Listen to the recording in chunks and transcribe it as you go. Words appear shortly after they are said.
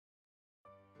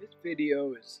This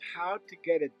video is how to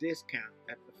get a discount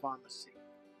at the pharmacy.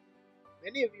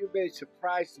 Many of you may be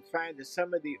surprised to find that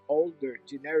some of the older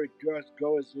generic drugs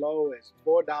go as low as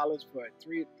 $4 for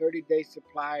a 30-day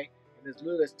supply and as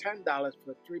little as $10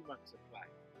 for a 3-month supply.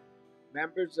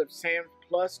 Members of Sam's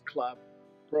Plus Club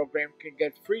program can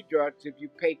get free drugs if you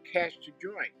pay cash to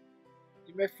join.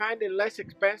 You may find it less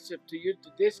expensive to use the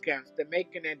discounts than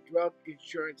making a drug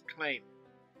insurance claim.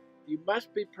 You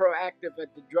must be proactive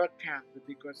at the drug counter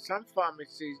because some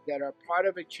pharmacies that are part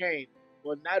of a chain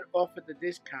will not offer the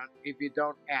discount if you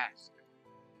don't ask.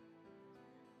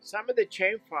 Some of the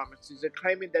chain pharmacies are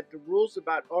claiming that the rules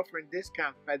about offering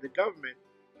discounts by the government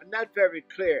are not very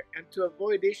clear and to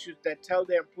avoid issues that tell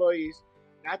their employees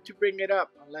not to bring it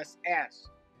up unless asked.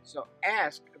 So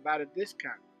ask about a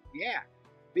discount. Yeah,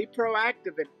 be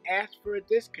proactive and ask for a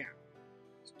discount.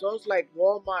 Stores like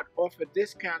Walmart offer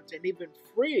discounts and even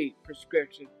free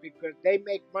prescriptions because they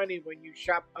make money when you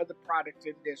shop other products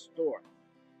in their store.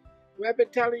 We have been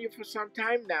telling you for some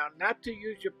time now not to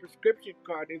use your prescription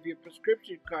card if your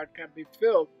prescription card can be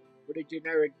filled with a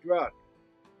generic drug.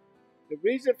 The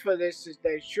reason for this is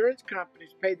that insurance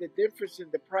companies pay the difference in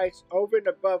the price over and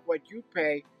above what you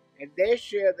pay, and their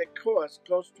share of the cost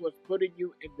goes towards putting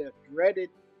you in the dreaded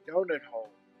donut hole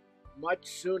much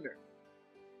sooner.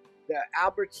 The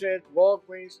Albertsons,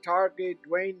 Walgreens, Target,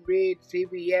 Duane Reade,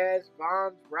 CVS,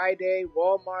 Vons, Rite Aid,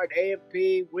 Walmart,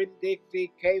 A&P,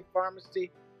 Winn-Dixie, K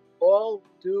Pharmacy all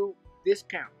do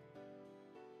discount.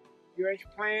 Your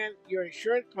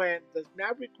insurance plan does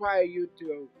not require you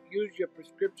to use your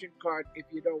prescription card if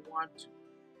you don't want to.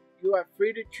 You are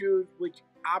free to choose which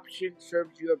option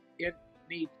serves your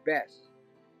needs best.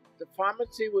 The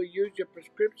pharmacy will use your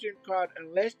prescription card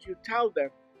unless you tell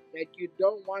them that you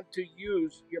don't want to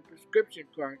use your prescription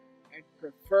card and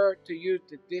prefer to use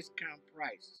the discount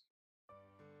price.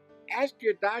 Ask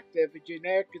your doctor if a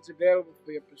generic is available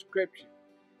for your prescription.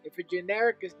 If a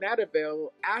generic is not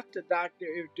available, ask the doctor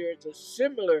if there is a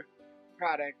similar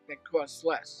product that costs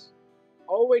less.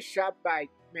 Always shop by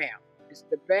mail. It's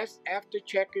the best after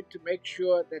checking to make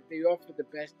sure that they offer the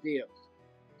best deals.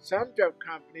 Some drug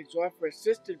companies offer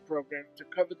assistance programs to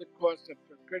cover the cost of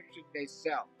prescriptions they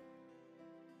sell.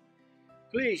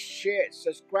 Please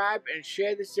subscribe, and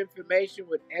share this information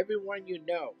with everyone you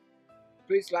know.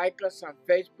 Please like us on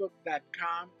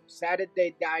Facebook.com,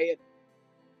 Saturday Diet.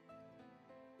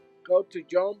 Go to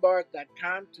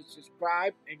joanbars.com to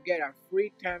subscribe and get our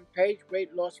free 10-page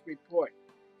weight loss report.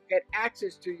 Get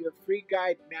access to your free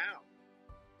guide now.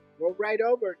 Go right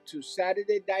over to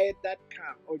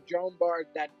SaturdayDiet.com or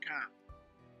joanbars.com.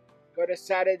 Go to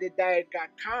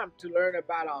SaturdayDiet.com to learn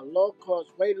about our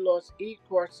low-cost weight loss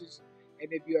e-courses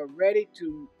and if you are ready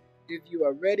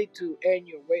to end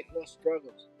your weight loss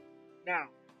struggles. Now,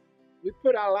 we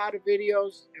put out a lot of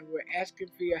videos and we're asking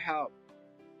for your help.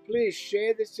 Please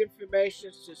share this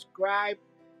information, subscribe,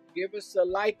 give us a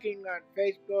liking on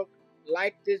Facebook,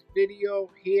 like this video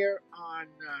here on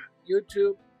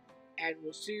YouTube, and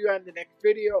we'll see you on the next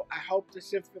video. I hope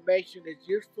this information is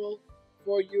useful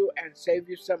for you and save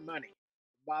you some money.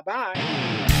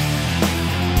 Bye-bye.